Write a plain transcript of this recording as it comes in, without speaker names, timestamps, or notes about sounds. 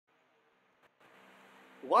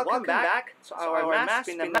Welcome back to our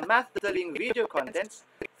math doodling video contents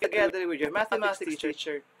together with your mathematics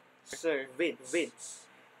teacher, Sir Vince.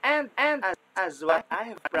 And as what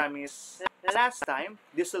I have promised last time,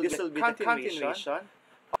 this will be the continuation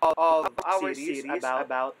of our series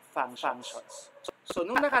about functions. So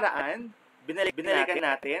nung nakaraan, binalikan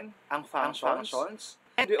natin ang functions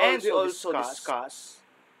and we also discuss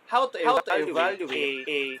how to evaluate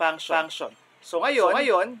a function. So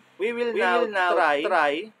ngayon, we will now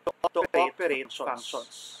try to operate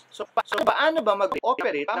functions. So paano ba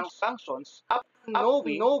mag-operate ng functions up to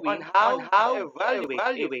knowing on how to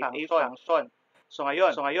evaluate a function? So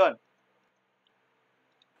ngayon,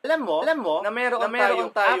 alam mo na meron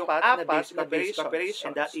tayong apat na basic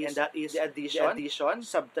operations, and that is the addition,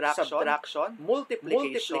 subtraction,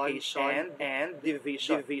 multiplication, and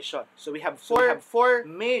division. So we have four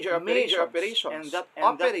major operations,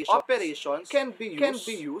 and that operations can be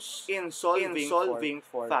used in solving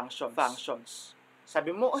for functions. Sabi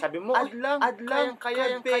mo, ad lang,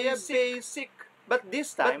 kaya basic. But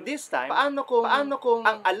this time, paano kung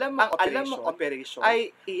ang alam mong operation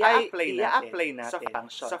ay i-apply natin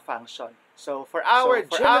sa function? So for our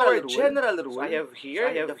general rule, I have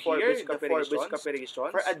here the four basic operations.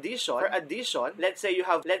 For addition, let's say you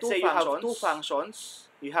have two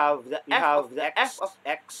functions. You have the f of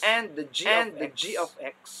x and the g of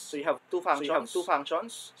x. So you have two functions.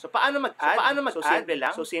 So paano mag-add?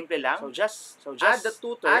 So simple lang. So just add the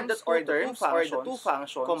two terms or the two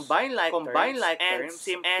functions. Combine like terms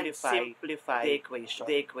and simplify the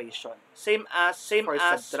equation. Same as for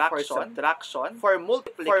subtraction, for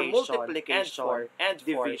multiplication and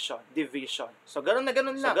division. So ganun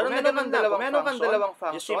lang. Meron kang dalawang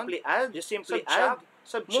function, just simply add,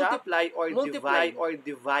 multiply or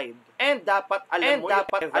divide. And dapat alam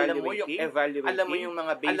mo yung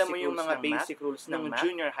mga basic rules ng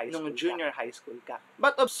junior high school ka.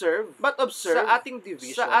 But observe sa ating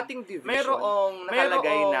division, merong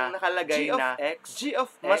nakalagay na g of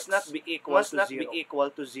x must not be equal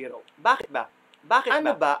to 0. Bakit ba?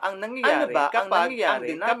 Ano ba ang nangyayari kapag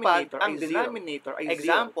ang denominator ay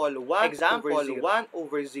 0? Example, 1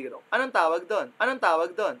 over 0. Anong tawag doon?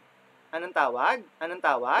 Anong tawag?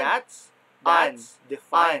 That's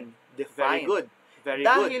undefined. Very good.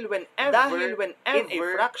 Dahil whenever in a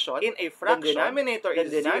fraction, the denominator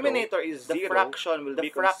is 0, the fraction will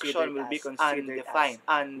be considered undefined.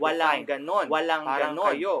 Walang ganon.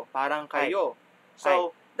 Parang kayo.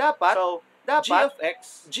 So, dapat g of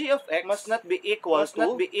x must not be equal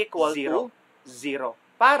to 0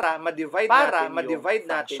 para ma-divide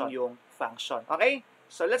natin yung function. Okay?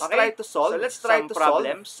 So let's try to solve some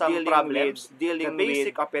problems dealing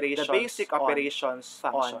with the basic operations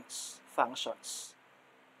functions.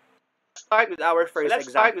 Start with our first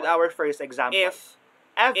example. If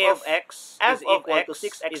f of x is equal to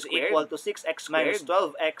 6x squared minus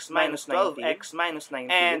 12x minus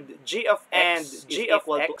 19 and g of x is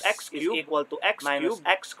equal to x minus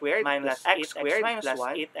x squared plus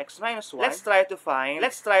 8x minus 1. Let's try to find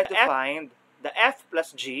the f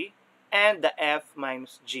plus g and the f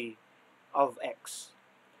minus g of x.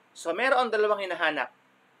 So, meron dalawang hinahanap.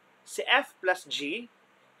 Si f plus g,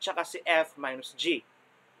 tsaka si f minus g.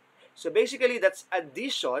 So, basically, that's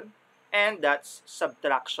addition and that's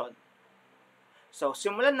subtraction. So,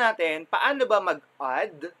 simulan natin, paano ba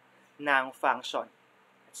mag-add ng function?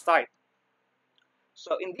 Let's start.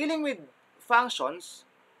 So, in dealing with functions,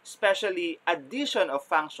 especially addition of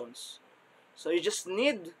functions, so you just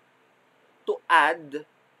need to add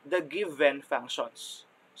the given functions.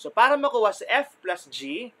 So, para makuha si f plus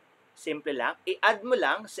g, simple lang, i-add mo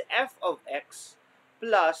lang si f of x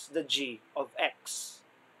plus the g of x.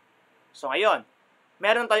 So, ngayon,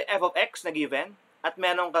 meron tayong f of x na given at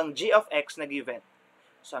meron kang g of x na given.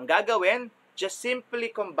 So, ang gagawin, just simply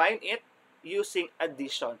combine it using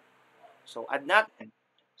addition. So, add natin.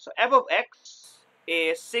 So, f of x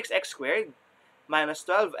is 6x squared minus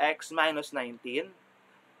 12x minus 19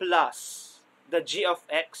 plus the g of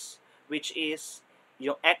x, which is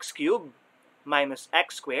yung x cubed minus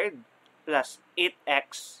x squared plus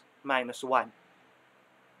 8x minus 1.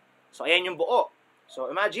 So, ayan yung buo. So,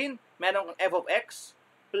 imagine, meron kang f of x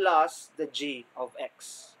plus the g of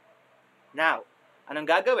x. Now, anong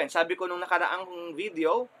gagawin? Sabi ko nung nakaraang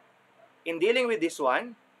video, in dealing with this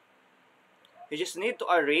one, you just need to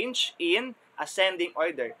arrange in ascending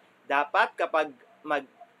order. Dapat kapag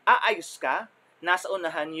mag-aayos ka, nasa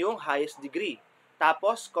unahan yung highest degree.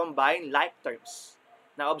 Tapos, combine like terms.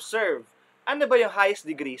 Now, observe. Ano ba yung highest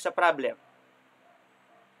degree sa problem?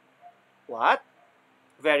 What?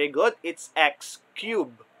 Very good. It's x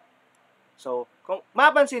cubed. So, kung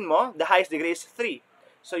mapansin mo, the highest degree is 3.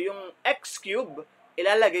 So, yung x cubed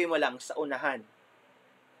ilalagay mo lang sa unahan.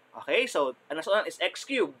 Okay? So, ang nasa unahan is x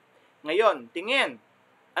cubed. Ngayon, tingin.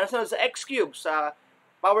 Ano sunod sa x cubed? Sa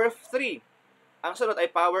power of 3. Ang sunod ay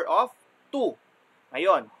power of 2.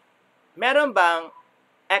 Ngayon, meron bang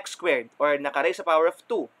x squared or naka-raise sa power of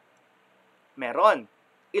 2? Meron.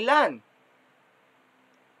 Ilan?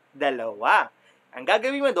 Dalawa. Ang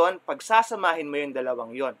gagawin mo doon, pagsasamahin mo yung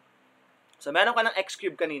dalawang yon. So, meron ka ng x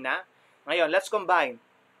cubed kanina. Ngayon, let's combine.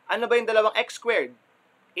 Ano ba yung dalawang x squared?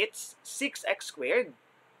 It's 6x squared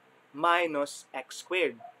minus x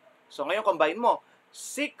squared. So, ngayon, combine mo.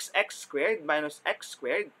 6x squared minus x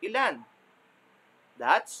squared, ilan?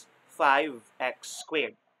 That's 5x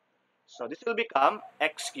squared. So, this will become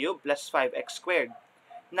x cubed plus 5x squared.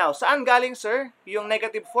 Now, saan galing, sir, yung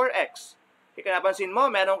negative 4x? Kaya napansin mo,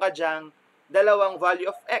 meron ka dyang dalawang value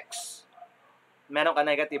of x. Meron ka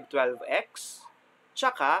negative 12x,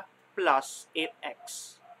 tsaka plus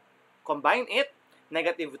 8x. Combine it,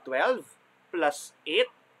 negative 12 plus 8,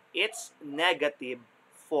 it's negative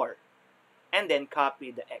 4. And then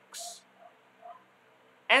copy the x.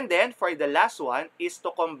 And then, for the last one, is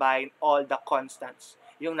to combine all the constants.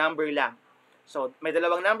 Yung number lang. So, may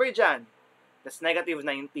dalawang number dyan. That's negative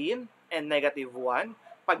 19 and negative 1.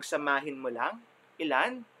 Pagsamahin mo lang,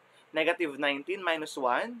 ilan? Negative 19 minus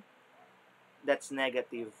 1, that's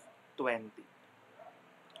negative 20.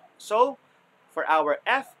 So, for our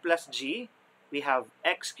f plus g, we have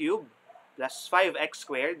x cubed plus 5x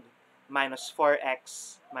squared minus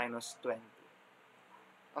 4x minus 20.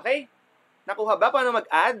 Okay? Nakuha ba paano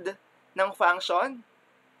mag-add ng function?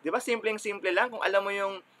 Di ba, simpleng-simple lang. Kung alam mo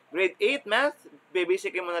yung grade 8 math,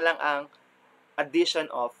 bibasikin mo na lang ang addition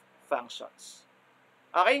of functions.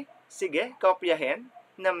 Okay? Sige, kopyahin,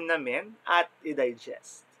 namnamin, at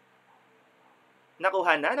i-digest.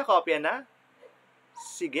 Nakuha na? Nakopya na?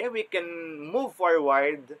 Sige, we can move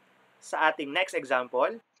forward sa ating next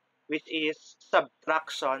example, which is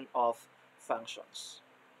subtraction of functions.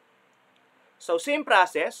 So, same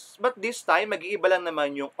process, but this time, mag-iiba lang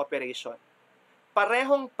naman yung operation.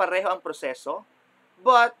 Parehong-pareho ang proseso,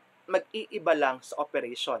 but mag-iiba lang sa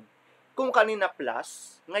operation. Kung kanina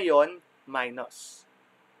plus, ngayon minus.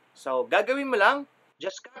 So, gagawin mo lang,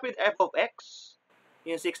 just copy the f of x,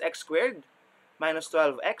 yung 6x squared, minus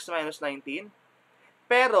 12x minus 19.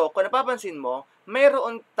 Pero, kung napapansin mo,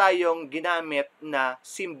 mayroon tayong ginamit na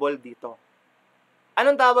symbol dito.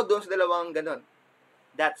 Anong tawag doon sa dalawang ganon?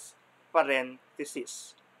 That's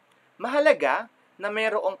parenthesis. Mahalaga na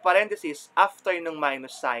mayroong parenthesis after ng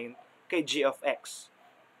minus sign kay g of x.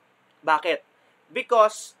 Bakit?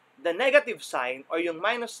 Because the negative sign or yung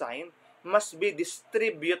minus sign must be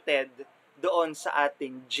distributed doon sa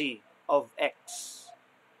ating g of x.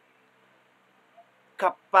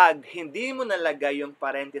 Kapag hindi mo nalagay yung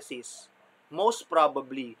parenthesis, most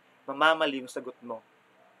probably, mamamali yung sagot mo.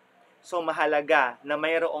 So, mahalaga na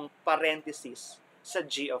mayroong parenthesis sa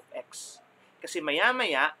g of x. Kasi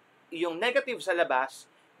maya-maya, yung negative sa labas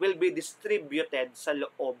will be distributed sa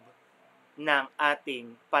loob ng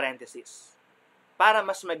ating parenthesis para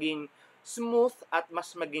mas maging smooth at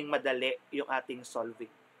mas maging madali yung ating solving.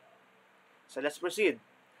 So, let's proceed.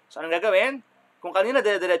 So, anong gagawin? Kung kanina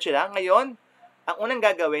dire-diretso lang, ngayon, ang unang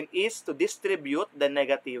gagawin is to distribute the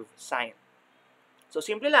negative sign. So,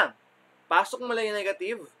 simple lang. Pasok mo lang yung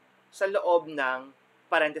negative sa loob ng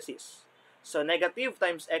parenthesis. So, negative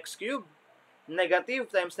times x cubed, negative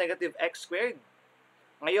times negative x squared.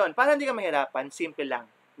 Ngayon, para hindi ka mahirapan, simple lang.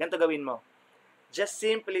 Ganito gawin mo. Just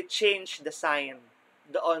simply change the sign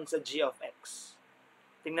doon sa g of x.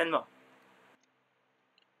 Tingnan mo.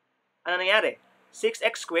 Ano nangyari?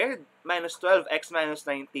 6x squared minus 12x minus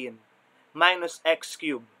 19 minus x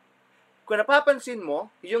cubed. Kung napapansin mo,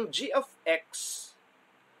 yung g of x,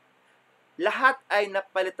 lahat ay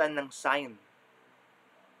napalitan ng sign.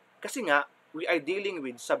 Kasi nga, we are dealing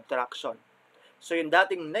with subtraction. So, yung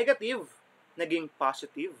dating negative, naging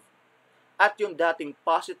positive. At yung dating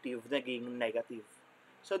positive, naging negative.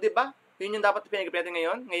 So, di ba? Yun yung dapat pinag-ipitin natin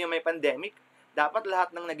ngayon. Ngayon may pandemic. Dapat lahat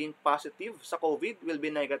ng naging positive sa COVID will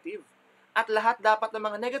be negative. At lahat dapat ng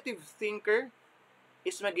mga negative thinker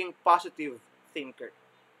is maging positive thinker.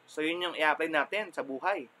 So, yun yung i-apply natin sa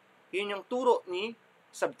buhay. Yun yung turo ni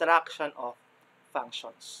subtraction of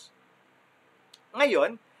functions.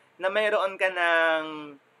 Ngayon, na mayroon ka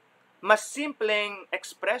ng mas simpleng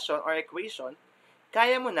expression or equation,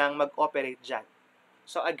 kaya mo nang mag-operate dyan.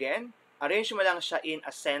 So again, arrange mo lang siya in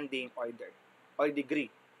ascending order or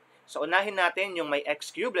degree. So unahin natin yung may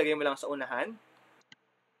x cubed, lagay mo lang sa unahan.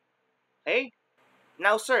 Okay?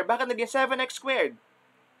 Now sir, bakit naging 7x squared?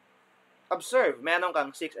 Observe, meron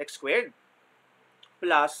kang 6x squared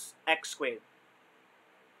plus x squared.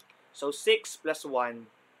 So 6 plus 1,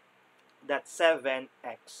 that's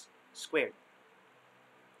 7x squared.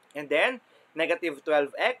 And then, negative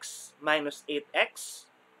 12x minus 8x,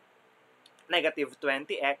 negative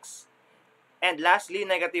 20x, and lastly,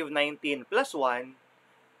 negative 19 plus 1,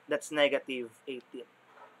 that's negative 18.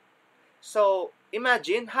 So,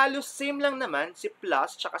 imagine, halos same lang naman si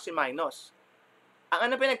plus tsaka si minus. Ang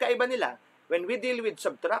ano pinagkaiba nila? When we deal with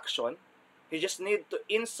subtraction, you just need to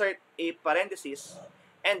insert a parenthesis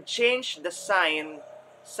and change the sign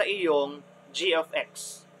sa iyong g of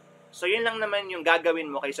x. So, yun lang naman yung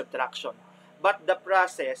gagawin mo kay subtraction. But the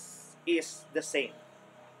process is the same.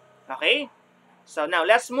 Okay? So, now,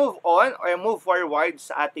 let's move on or move forward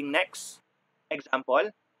sa ating next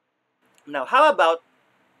example. Now, how about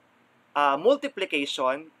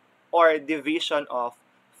multiplication or division of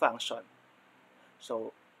function?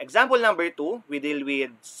 So, example number 2, we deal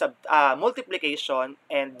with multiplication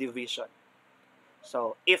and division.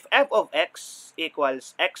 So, if f of x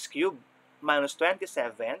equals x cubed minus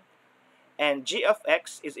 27, and g of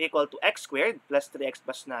x is equal to x squared plus 3x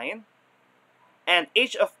plus 9, and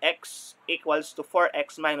h of x equals to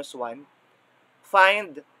 4x minus 1,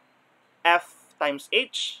 find f times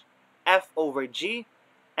h, f over g,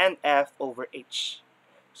 and f over h.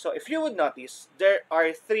 So, if you would notice, there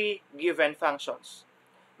are 3 given functions.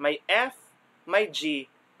 May f, may g,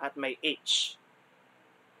 at may h.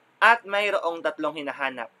 At mayroong tatlong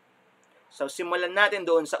hinahanap. So, simulan natin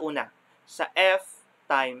doon sa una, sa f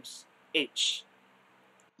times h.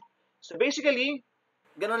 So, basically,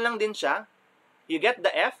 ganun lang din siya. You get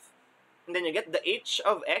the f, and then you get the h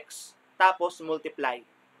of x, tapos multiply.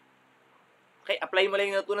 Okay, apply mo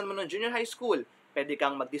lang yung natutunan mo ng junior high school. Pwede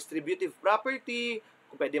kang mag-distributive property,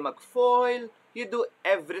 kung pwede mag-FOIL, you do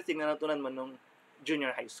everything na natutunan mo nung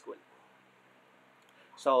junior high school.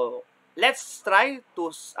 So, let's try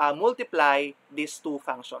to multiply these two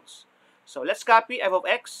functions. So, let's copy f of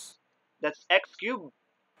x, that's x cubed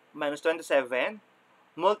minus 27,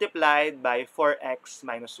 multiplied by 4x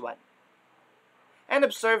minus 1. And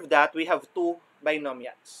observe that we have 2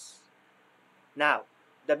 binomials. Now,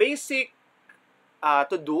 the basic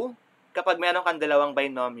to do kapag meron kang dalawang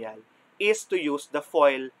binomial is to use the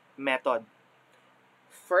FOIL method.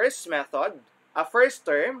 First method, first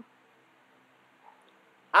term,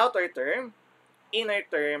 outer term, inner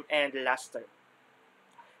term, and last term.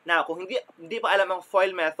 Now, kung hindi pa alam ang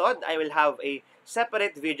FOIL method, I will have a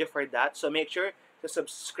separate video for that. So make sure to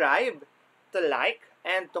subscribe, to like,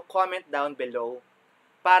 and to comment down below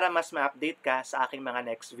para mas ma-update ka sa aking mga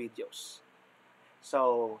next videos.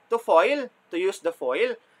 So, to use the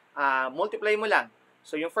FOIL, multiply mo lang.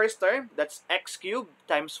 So, yung first term, that's x cubed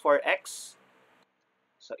times 4x.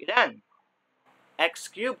 So, ilan? X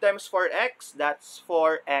cubed times 4x, that's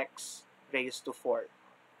 4x raised to 4.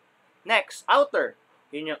 Next, outer.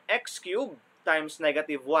 Yun yung x cubed times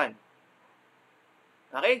negative 1.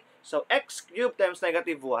 Okay? So, x cubed times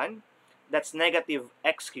negative 1, that's negative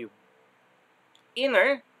x cubed.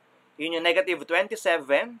 Inner, yun yung negative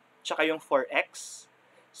 27, tsaka yung 4x.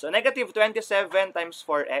 So, negative 27 times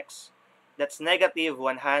 4x, that's negative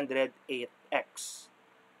 108x.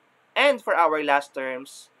 And for our last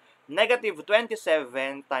terms, negative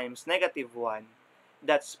 27 times negative 1,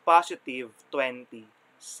 that's positive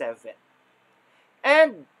 27.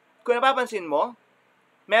 And, kung napapansin mo,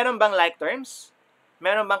 meron bang like terms?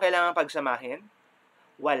 Meron bang kailangan pagsamahin?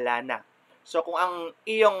 Wala na. So, kung ang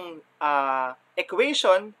iyong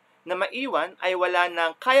equation na maiwan ay wala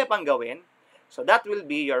nang kaya pang gawin, so that will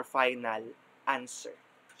be your final answer.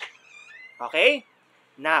 Okay?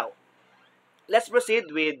 Now, let's proceed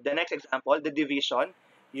with the next example, the division,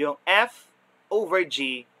 yung f over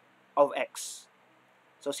g of x.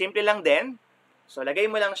 So, simple lang din. So, lagay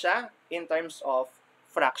mo lang siya in terms of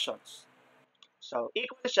fractions. So,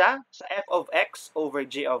 equal siya sa f of x over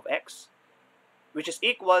g of x, which is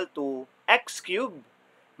equal to x cubed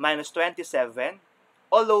minus 27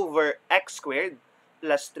 all over x squared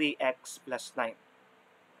plus 3x plus 9.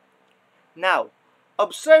 Now,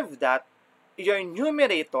 observe that your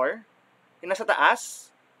numerator, yung nasa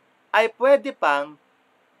taas, ay pwede pang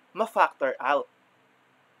ma-factor out.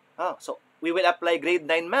 So, we will apply grade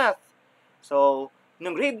 9 math. So,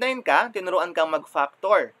 nung grade 9 ka, tinuruan kang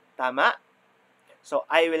mag-factor. Tama? So,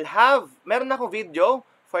 meron akong video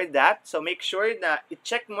for that. So, make sure na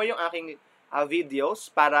i-check mo yung aking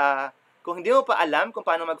videos para kung hindi mo pa alam kung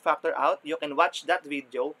paano mag-factor out, you can watch that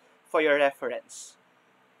video for your reference.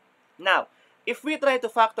 Now, if we try to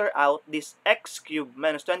factor out this x cubed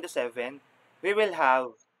minus 27, we will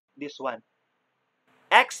have this one.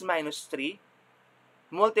 X minus 3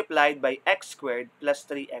 multiplied by x squared plus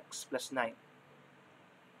 3x plus 9.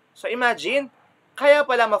 So, imagine, kaya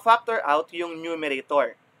pala ma-factor out yung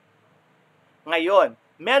numerator. Ngayon,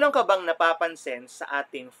 meron ka bang napapansin sa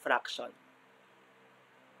ating fraction?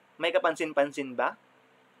 May kapansin-pansin ba?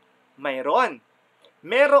 Mayroon.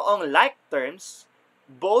 Merong like terms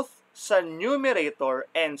both sa numerator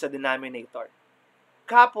and sa denominator.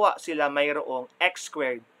 Kapwa sila mayroong x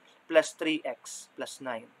squared plus 3x plus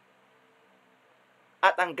 9.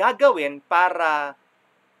 At ang gagawin para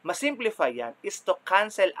masimplify yan is to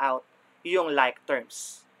cancel out yung like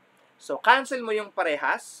terms. So, cancel mo yung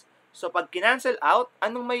parehas. So, pag kinancel out,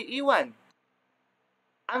 anong may iwan?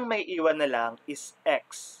 Ang may iwan na lang is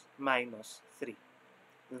x minus 3.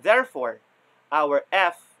 Therefore, our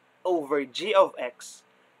f over g of x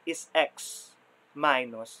is x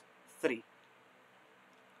minus 3.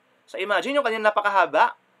 So, imagine yung kanina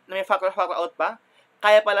napakahaba na may factor out pa,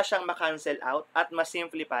 kaya pala siyang ma-cancel out at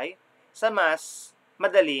ma-simplify sa mas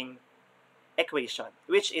madaling equation,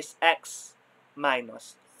 which is x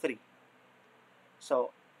minus 3.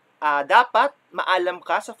 So, dapat maalam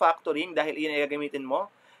ka sa factoring dahil iyon ay gagamitin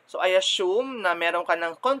mo. So, I assume na meron ka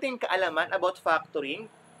ng konting kaalaman about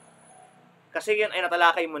factoring kasi yan ay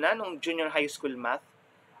natalakay mo na nung junior high school math.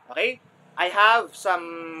 Okay? I have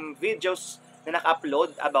some videos na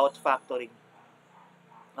naka-upload about factoring.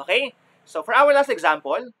 Okay? So, for our last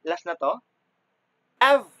example, last na to,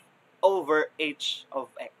 f over h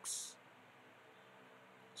of x.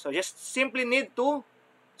 So, just simply need to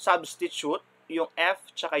substitute yung f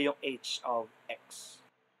tsaka yung h of x.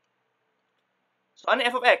 So, ano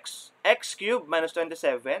f of x? X cubed minus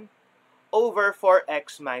 27 over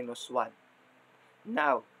 4x minus 1.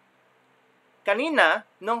 Now, kanina,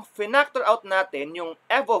 nung finactor out natin yung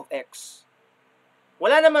f of x,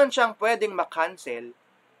 wala naman siyang pwedeng makancel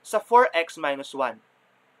sa 4x minus 1.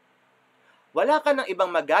 Wala ka ng ibang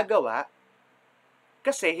magagawa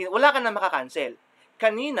kasi wala ka na makakancel.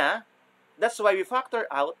 Kanina, that's why we factor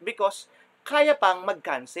out because kaya pang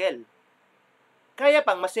mag-cancel. Kaya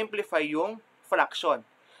pang masimplify yung fraction.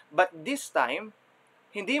 But this time,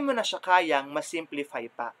 hindi mo na siya kayang masimplify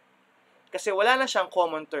pa. Kasi wala na siyang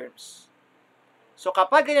common terms. So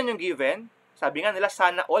kapag ganyan yung given, sabi nga nila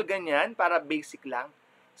sana all ganyan para basic lang.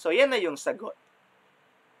 So yan na yung sagot.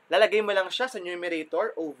 Lalagay mo lang siya sa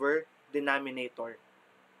numerator over denominator.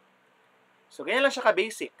 So ganyan lang siya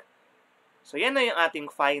ka-basic. So yan na yung ating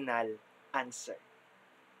final answer.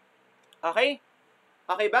 Okay?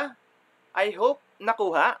 Okay ba? I hope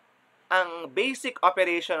nakuha ang basic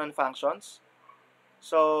operation on functions.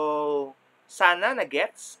 So, sana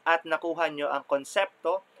na-gets at nakuha nyo ang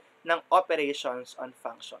konsepto ng operations on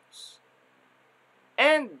functions.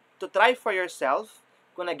 And to try for yourself,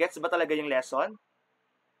 kung na-gets ba talaga yung lesson,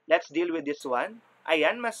 let's deal with this one.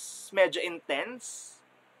 Ayan, mas medyo intense.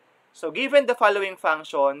 So, given the following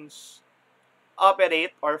functions,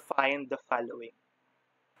 operate or find the following.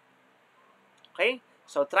 Okay?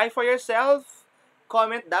 So, try for yourself.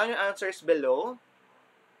 Comment down your answers below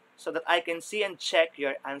so that I can see and check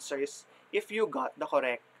your answers if you got the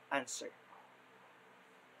correct answer.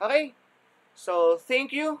 Okay? So,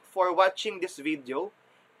 thank you for watching this video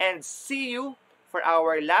and see you for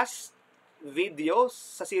our last video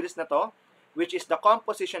sa series na to, which is the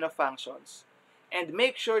composition of functions. And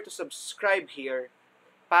make sure to subscribe here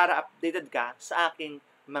para updated ka sa aking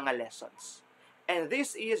mga lessons. And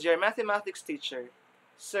this is your mathematics teacher,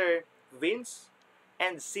 Sir Vince,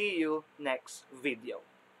 and see you next video.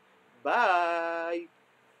 Bye!